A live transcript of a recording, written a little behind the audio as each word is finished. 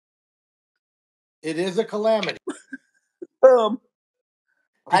It is a calamity. Boom.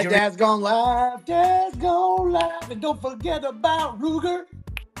 My dad's gonna laugh, dad's gonna laugh, and don't forget about Ruger.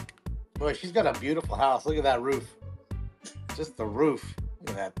 Boy, she's got a beautiful house. Look at that roof. Just the roof.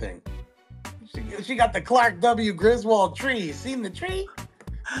 Look at that thing. She got the Clark W. Griswold tree. You seen the tree?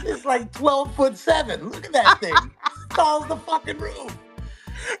 It's like 12'7". Look at that thing. Tall as the fucking roof.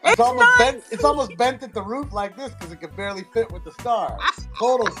 It's almost bent. It's almost bent at the roof like this because it could barely fit with the stars.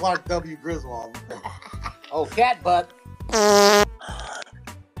 Total Clark W. Griswold. Oh, cat butt.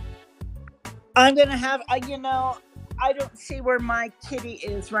 I'm gonna have, I don't see where my kitty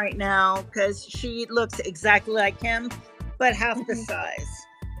is right now because she looks exactly like him, but half the size.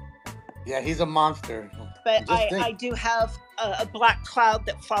 Yeah, he's a monster. But I do have a black cloud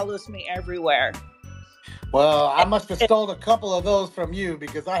that follows me everywhere. Well, I must have stole a couple of those from you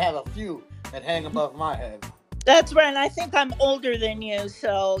because I have a few that hang above my head. That's right, and I think I'm older than you,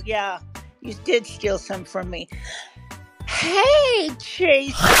 so yeah, you did steal some from me. Hey,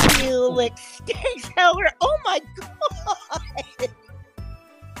 Chase Felix Steakhour. Oh my God.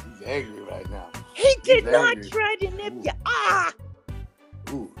 He's angry right now. He did not try to nip you. Ah!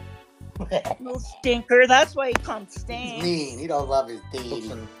 Ooh. Little stinker. That's why he comes Stink. He's mean. He don't love his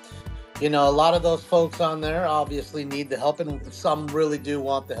team. A lot of those folks on there obviously need the help, and some really do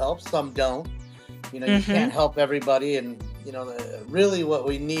want the help. Some don't. You can't help everybody, and really what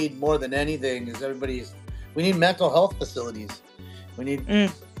we need more than anything is we need mental health facilities. We need,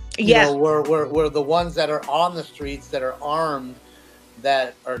 we're the ones that are on the streets that are armed,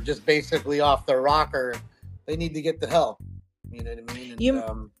 that are just basically off their rocker. They need to get the help. You know what I mean?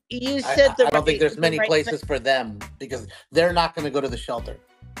 And, you said I don't think there's many places for them because they're not going to go to the shelter.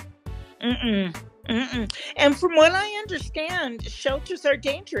 And from what I understand, shelters are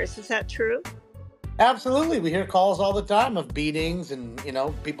dangerous. Is that true? Absolutely. We hear calls all the time of beatings and,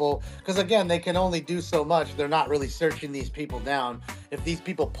 people, because again, they can only do so much. They're not really searching these people down. If these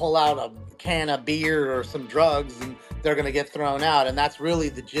people pull out a can of beer or some drugs, and they're going to get thrown out. And that's really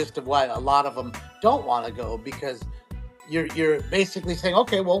the gist of why a lot of them don't want to go, because you're basically saying,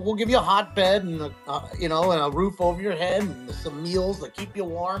 okay, well, we'll give you a hot bed and and a roof over your head and some meals that keep you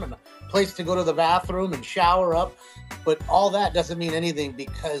warm and a place to go to the bathroom and shower up. But all that doesn't mean anything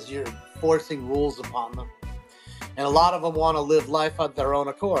because you're forcing rules upon them. And a lot of them want to live life on their own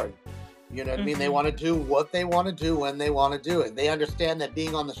accord. You know what I mean? They want to do what they want to do when they want to do it. They understand that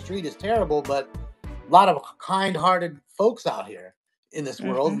being on the street is terrible, but a lot of kind-hearted folks out here in this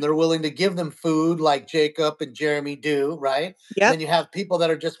world, and they're willing to give them food like Jacob and Jeremy do, right? Yeah. Then you have people that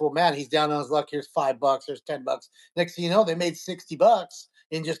are just, well, man, he's down on his luck. Here's $5, here's $10. Next thing you know, they made $60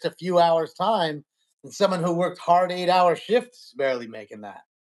 in just a few hours' time. And someone who worked hard 8-hour shifts is barely making that.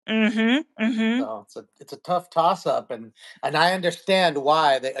 So it's a tough toss-up, and I understand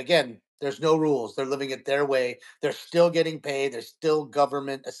why. There's no rules. They're living it their way. They're still getting paid. There's still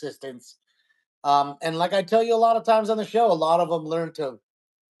government assistance. And like I tell you a lot of times on the show, a lot of them learn to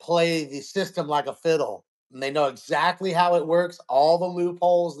play the system like a fiddle. And they know exactly how it works, all the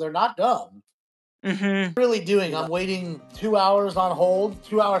loopholes. They're not dumb. Really doing. I'm waiting 2 hours on hold,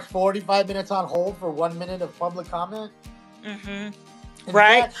 2 hours, 45 minutes on hold for 1 minute of public comment. In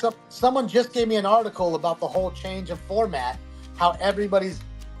fact, someone just gave me an article about the whole change of format, how everybody's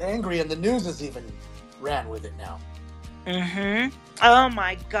angry, and the news has even ran with it now. Oh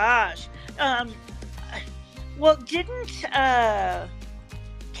my gosh. Well, didn't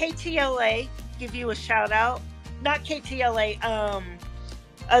KTLA give you a shout out? Not KTLA,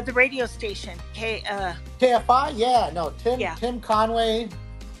 the radio station. KFI? Yeah, no. Tim Conway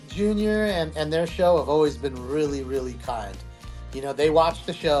Jr. and their show have always been really, really kind. They watch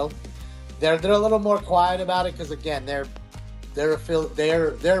the show. They're a little more quiet about it because again, their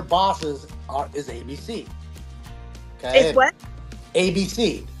bosses is ABC. Okay. It's what?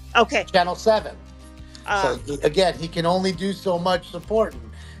 ABC. Okay. Channel 7. So again, he can only do so much supporting.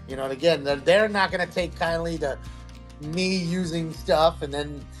 And again, they're not going to take kindly to me using stuff, and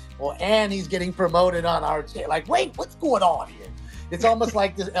then and he's getting promoted on our channel. Like, wait, what's going on here? It's almost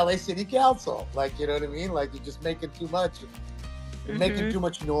like the LA City Council. Like, you know what I mean? Like, you're just making too much. You're making too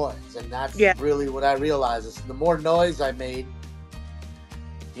much noise, and that's really what I realized. Is the more noise I made,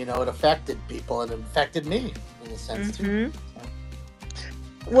 it affected people, and it affected me in a sense too.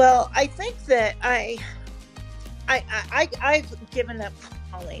 Well, I think that I've given up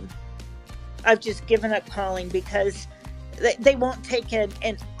calling. I've just given up calling because they won't take an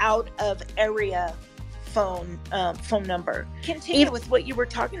out of area phone number. Continue with what you were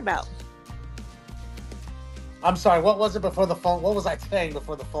talking about. I'm sorry, what was it before the phone? What was I saying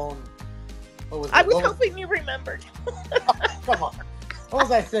before the phone? I was hoping you remembered. Come on. What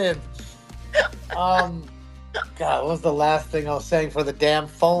was I saying? Um, God, what was the last thing I was saying for the damn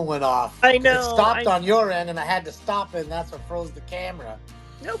phone went off? I 'Cause it know. stopped on your end, and I had to stop it, and that's what froze the camera.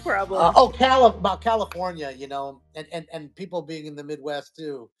 No problem. About California, you know, and people being in the Midwest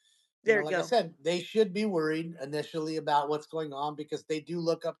too. You There know, you like I go. said, they should be worried initially about what's going on because they do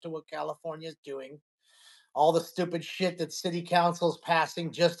look up to what California is doing. All the stupid shit that city council's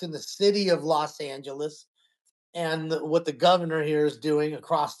passing just in the city of Los Angeles, and what the governor here is doing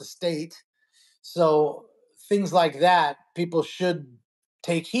across the state. So things like that, people should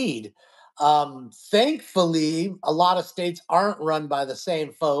take heed. Thankfully, a lot of states aren't run by the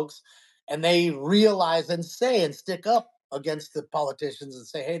same folks, and they realize and say and stick up against the politicians and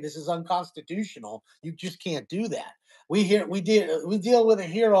say, "Hey, this is unconstitutional. You just can't do that." We deal with it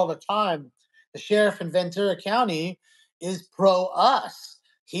here all the time. The sheriff in Ventura County is pro us.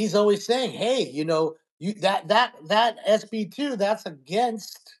 He's always saying, "Hey, you know, that SB2, that's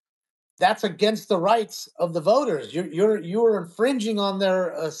against the rights of the voters. You're infringing on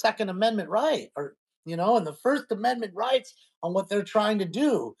their Second Amendment right, or you know, and the First Amendment rights on what they're trying to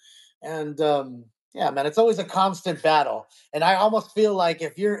do." And yeah, man, it's always a constant battle. And I almost feel like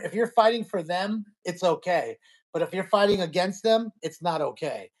if you're fighting for them, it's okay, but if you're fighting against them, it's not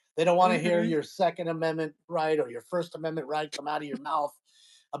okay. They don't want to hear Mm-hmm. your Second Amendment right or your First Amendment right come out of your mouth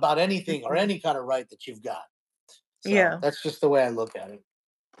about anything or Mm-hmm. any kind of right that you've got. So Yeah. that's just the way I look at it.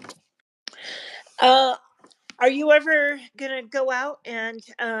 Uh, are you ever gonna go out and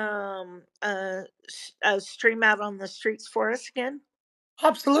stream out on the streets for us again?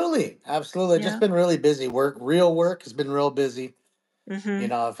 Absolutely. Absolutely. Just Yeah. been really busy. Real work has been real busy. You Mm-hmm.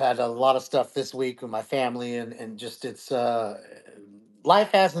 know, I've had a lot of stuff this week with my family, and just it's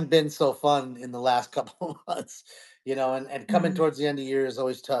life hasn't been so fun in the last couple of months, you know, and coming Mm-hmm. towards the end of the year is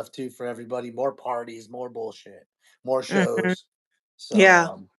always tough too for everybody. More parties, more bullshit, more Mm-hmm. shows. So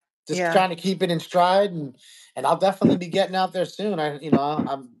Yeah. just Yeah. trying to keep it in stride, and I'll definitely be getting out there soon.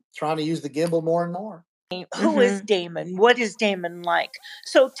 I'm trying to use the gimbal more and more. Who is Damon? What is Damon like?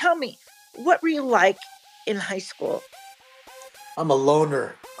 So tell me, what were you like in high school? I'm a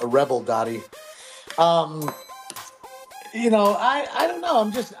loner, a rebel, Dottie. Um, I don't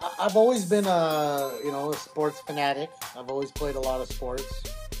know. I've always been a sports fanatic. I've always played a lot of sports,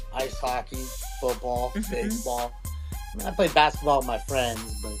 ice hockey, football, Mm-hmm. baseball. I mean, I played basketball with my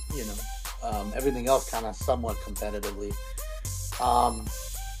friends, but everything else kind of somewhat competitively. Um,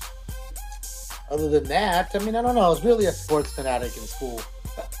 Other than that, I mean, I don't know. I was really a sports fanatic in school.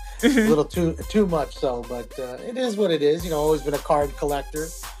 A Mm-hmm. little too much so, but it is what it is. You know, always been a card collector.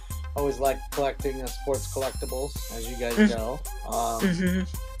 Always liked collecting sports collectibles, as you guys know. Mm-hmm.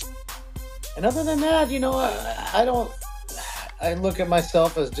 And other than that, I don't. I look at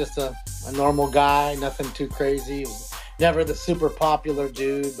myself as just a normal guy, nothing too crazy. Never the super popular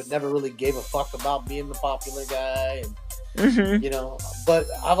dude, but never really gave a fuck about being the popular guy. And Mm-hmm. but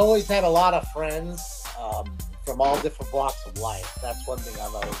I've always had a lot of friends from all different walks of life. That's one thing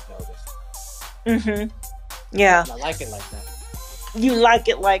I've always noticed. Mm-hmm. Yeah. And I like it like that. You like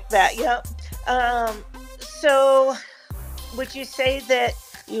it like that, yep. So would you say that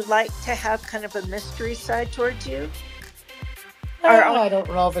you like to have kind of a mystery side towards you? Or I don't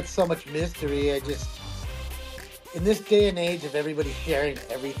know if it's so much mystery. I just, in this day and age of everybody sharing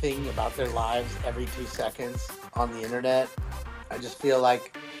everything about their lives every 2 seconds on the internet, I just feel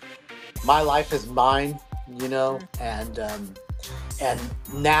like my life is mine, and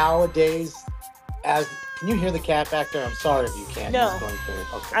nowadays, as can you hear the cat back there? I'm sorry if you can't. No, He's going through it.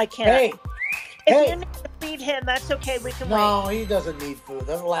 Okay. I can't. Hey, If hey. you need to feed him, that's okay. We can No, he doesn't need food.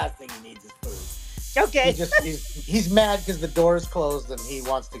 That's the last thing he needs is food. wait. Okay. He's mad because the door is closed and he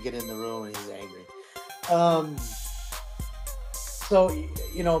wants to get in the room and he's angry. So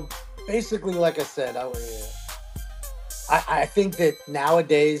basically, like I said, I think that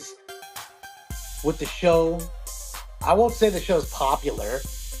nowadays with the show, I won't say the show's popular,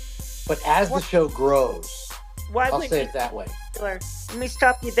 but as the show grows, Why I'll wouldn't say you it that way. popular? Let me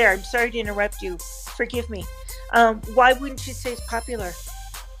stop you there. I'm sorry to interrupt you. Forgive me. Why wouldn't you say it's popular?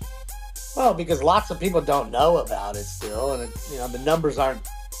 Well, because lots of people don't know about it still, and the numbers aren't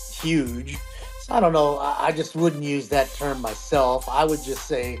huge. So I don't know. I just wouldn't use that term myself. I would just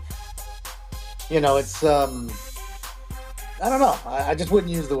say, it's I don't know. I just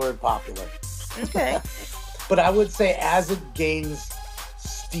wouldn't use the word popular. Okay. But I would say as it gains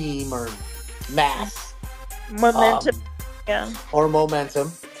steam or mass, Momentum. Yeah. or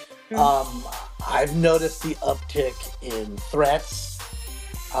momentum, Mm. I've noticed the uptick in threats,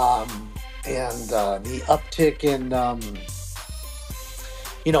 and the uptick in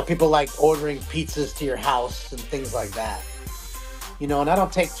people like ordering pizzas to your house and things like that. and I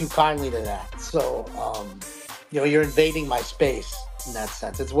don't take too kindly to that. So, you're invading my space in that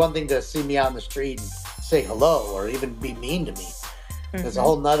sense. It's one thing to see me out in the street and say hello or even be mean to me. There's a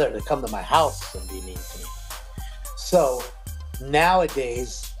whole nother to come to my house and be mean to me. So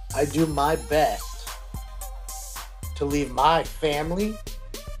nowadays, I do my best to leave my family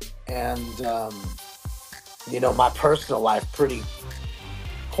and, my personal life pretty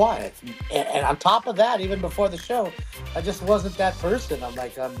quiet. And on top of that, even before the show, I just wasn't that person. I'm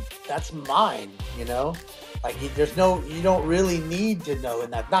like, that's mine, Like, you don't really need to know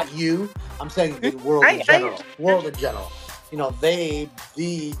in that. Not you. I'm saying the world in general. World in general.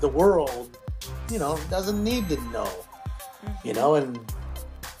 The world, doesn't need to know, and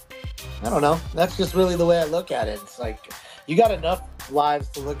I don't know. That's just really the way I look at it. It's like, you got enough lives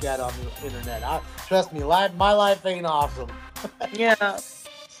to look at on the internet. Trust me, my life ain't awesome. Yeah.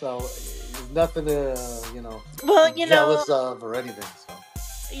 So there's nothing to, be jealous of or anything. So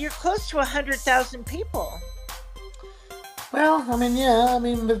you're close to 100,000 people. Well, but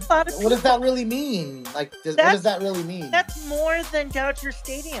what does that really mean? Like, what does that really mean? That's more than Dodger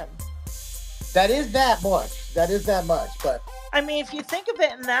Stadium. That is that much. But if you think of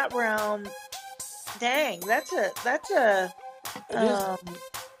it in that realm, dang, that's a.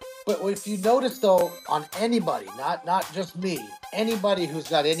 But if you notice, though, on anybody, not just me, anybody who's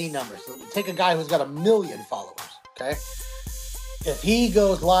got any numbers, so take a guy who's got 1 million followers, okay? If he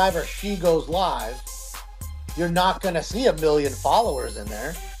goes live or she goes live, you're not going to see 1 million followers in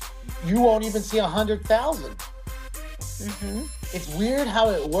there. You won't even see 100,000. It's weird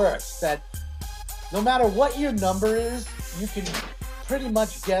how it works that no matter what your number is, you can pretty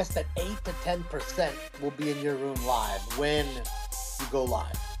much guess that 8 to 10% will be in your room live when you go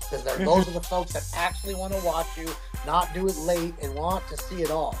live. Because those are the folks that actually want to watch you, not do it late, and want to see it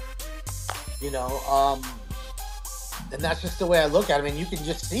all. And that's just the way I look at it. You can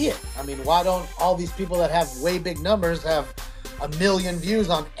just see it. Why don't all these people that have way big numbers have 1 million views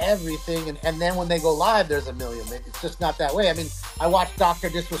on everything, and then when they go live, there's 1 million? It's just not that way. I watched Dr.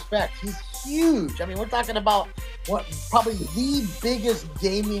 Disrespect. He's huge. We're talking about probably the biggest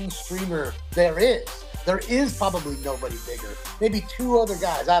gaming streamer there is. There is probably nobody bigger. Maybe 2 other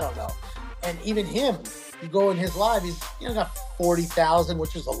guys. I don't know. And even him, you go in his live, he's got 40,000,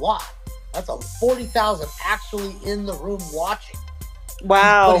 which is a lot. That's 40,000 actually in the room watching.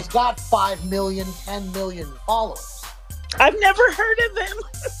 Wow. But he's got 5 million, 10 million followers. I've never heard of him.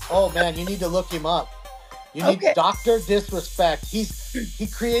 Oh man, you need to look him up. You need Dr. Disrespect. He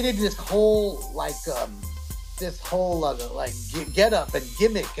created this whole get up and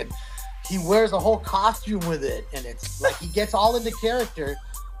gimmick, and he wears a whole costume with it, and it's like he gets all into character,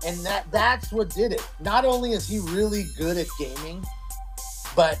 and that's what did it. Not only is he really good at gaming,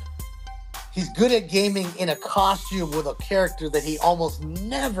 but he's good at gaming in a costume with a character that he almost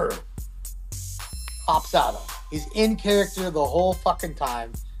never pops out of. He's in character the whole fucking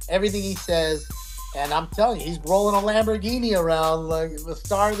time. Everything he says, and I'm telling you, he's rolling a Lamborghini around like the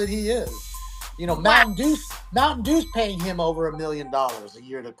star that he is. Mountain Dew's paying him over $1 million a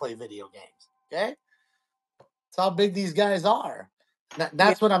year to play video games. Okay? That's how big these guys are.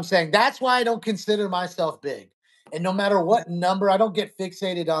 That's what I'm saying. That's why I don't consider myself big. And no matter what number, I don't get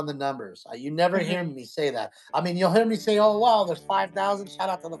fixated on the numbers. You never hear me say that. You'll hear me say, oh, wow, there's 5,000. Shout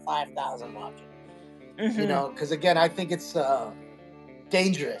out to the 5,000 watching. Because again, I think it's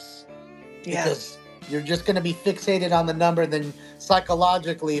dangerous. Yeah. Because you're just going to be fixated on the number. Then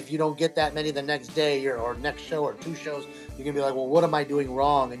psychologically, if you don't get that many the next day or next show or 2 shows, you're going to be like, well, what am I doing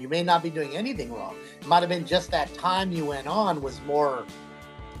wrong? And you may not be doing anything wrong. It might have been just that time you went on was more,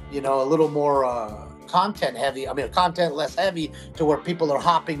 a little more content heavy. Content less heavy to where people are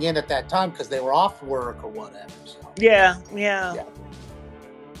hopping in at that time because they were off work or whatever. So, yeah.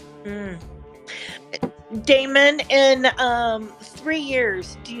 Damon, in 3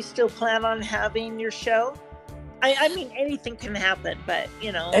 years, do you still plan on having your show? Anything can happen, but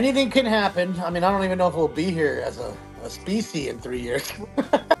anything can happen. I don't even know if we'll be here as a species in 3 years.